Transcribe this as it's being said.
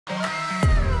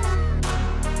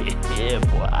Yeah,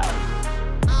 boy.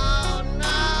 Oh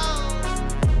no!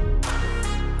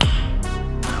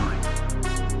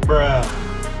 Bruh.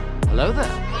 Hello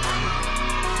there.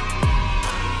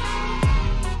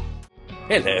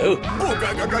 Hello.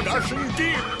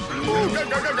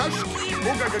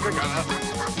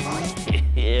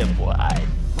 Yeah, boy.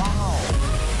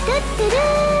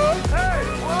 Hey,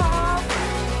 wow!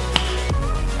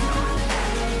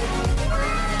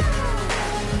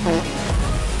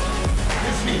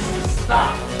 This needs to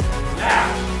stop now.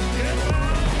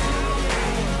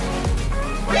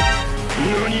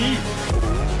 Nani?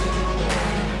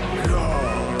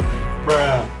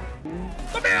 Bruh.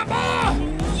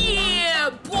 Yeah,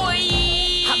 boy!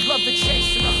 I love the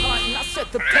chase and the hunt, and I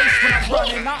set the pace when I'm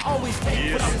running. I always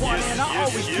take what I want, and I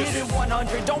always give it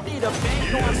 100. Don't need a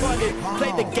bank, no, I'm funded.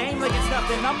 Play the game like it's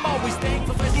nothing. I'm always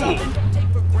thankful for something. Don't take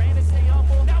for granted, stay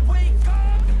humble. Now wake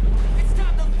up! It's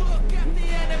time to look at the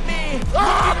enemy. Look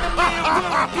at the man,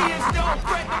 he is no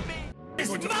threat to me.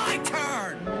 It's my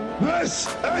turn! This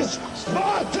is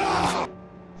Sparta!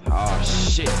 Oh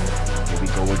shit. Here we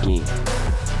go again.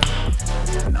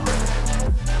 No.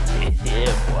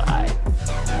 Yeah, boy.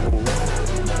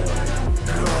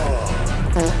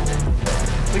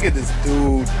 Look at this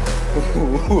dude.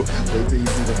 Wait till you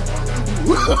see the.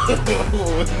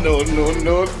 No.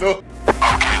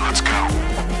 Okay, let's go.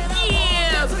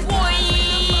 Yeah, boy!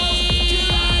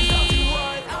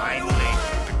 Finally,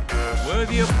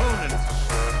 worthy opponent.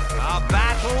 Our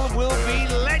battle will be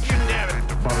legendary.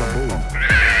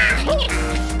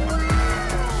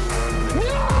 No,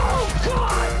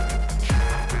 God!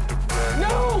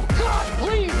 No, God,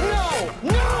 please, no!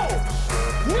 No!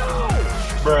 No!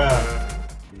 Bruh.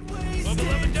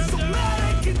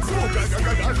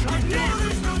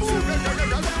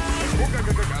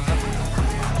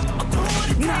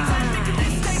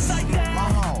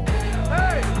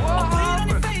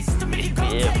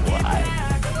 Yeah, boy.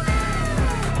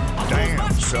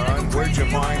 Damn, son, where'd you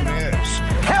find this?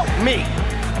 Help me!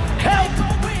 Help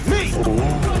me!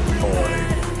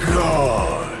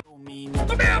 God!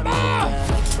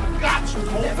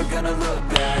 Never gonna look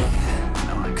back.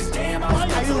 Cause damn, I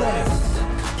was blessed.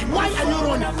 Why are you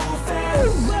running?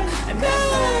 And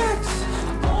that's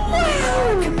only I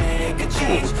can make a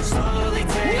change. Slowly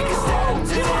take a step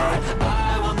toward. I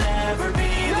will never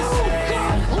be the same.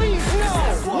 God, please, no!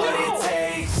 That's what it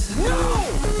takes.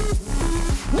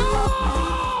 No!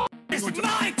 It's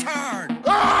my turn.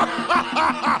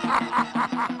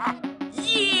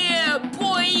 Yeah,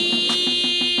 boy!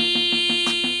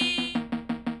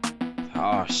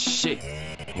 Oh shit.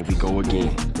 Here we go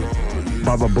again.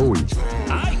 Baba Booey.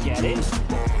 I get it.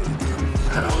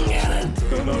 I don't get it.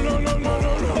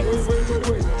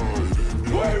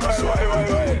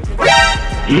 Wait.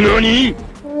 Nani?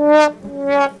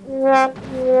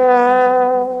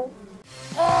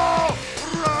 Oh,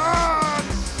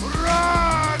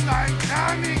 run! I'm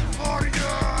coming for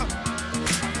you!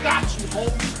 Got you,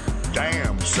 homie.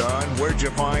 Damn, son, where'd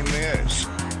you find this?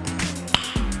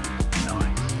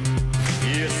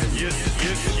 Yes.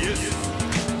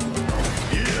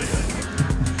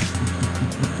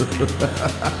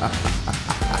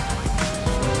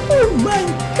 Oh my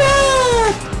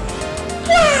God!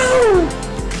 Wow!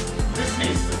 This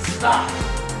needs to stop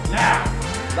now.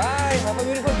 Bye, have a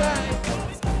beautiful time.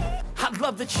 I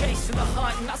love the chase and the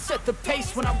hunt, and I set the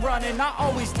pace when I'm running. I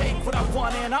always take what I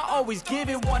want, and I always give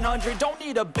it 100. Don't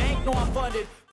need a bank, no, I'm funded.